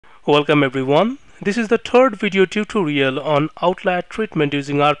Welcome everyone. This is the third video tutorial on outlier treatment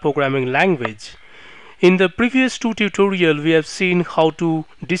using R programming language. In the previous two tutorials, we have seen how to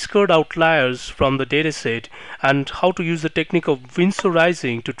discard outliers from the dataset and how to use the technique of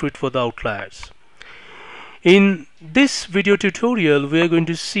vinsorizing to treat for the outliers. In this video tutorial, we are going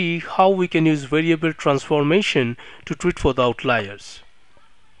to see how we can use variable transformation to treat for the outliers.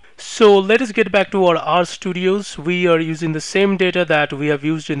 So let us get back to our R studios. We are using the same data that we have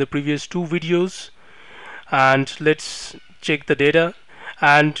used in the previous two videos, and let's check the data.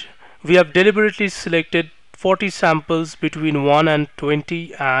 And we have deliberately selected 40 samples between 1 and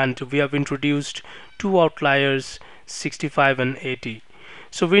 20, and we have introduced two outliers 65 and 80.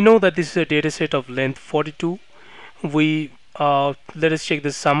 So we know that this is a data set of length 42. Let us check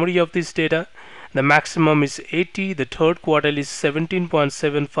the summary of this data. The maximum is 80, the third quartile is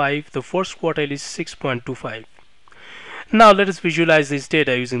 17.75, the first quartile is 6.25. Now let us visualize this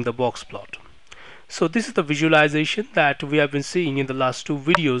data using the box plot. So this is the visualization that we have been seeing in the last two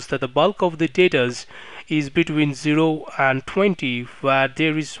videos, that the bulk of the data is between 0 and 20, where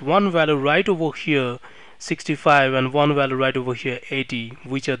there is one value right over here 65 and one value right over here 80,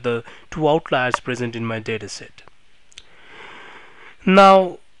 which are the two outliers present in my data set.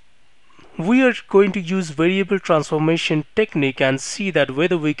 Now we are going to use variable transformation technique and see that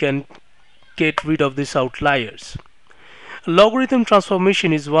whether we can get rid of these outliers. Logarithm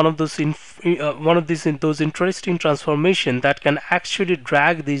transformation is one of those interesting transformation that can actually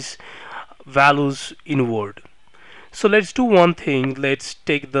drag these values inward. So let's do one thing. Let's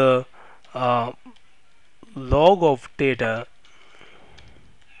take the log of data .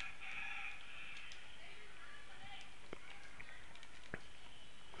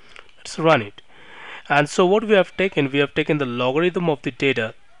 Let's run it. And so what we have taken the logarithm of the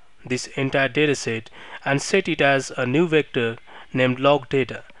data, this entire data set, and set it as a new vector named log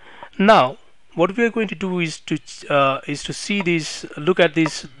data. Now what we are going to do is to look at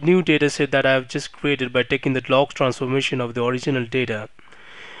this new data set that I have just created by taking the log transformation of the original data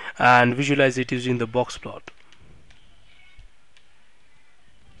and visualize it using the box plot.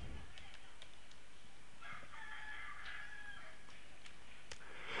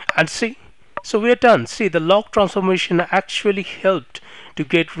 And see, so we are done. See, the log transformation actually helped to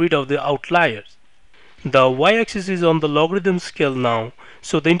get rid of the outliers. The y-axis is on the logarithm scale now,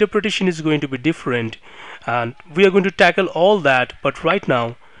 so the interpretation is going to be different, and we are going to tackle all that. But right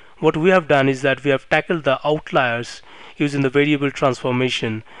now what we have done is that we have tackled the outliers using the variable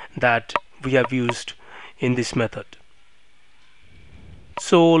transformation that we have used in this method.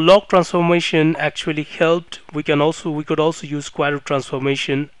 So log transformation actually helped. We could also use square root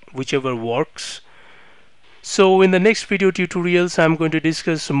transformation, whichever works. So in the next video tutorials, I'm going to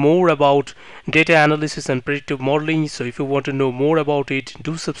discuss more about data analysis and predictive modeling. So if you want to know more about it,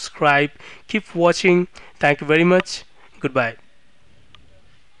 do subscribe. Keep watching. Thank you very much. Goodbye.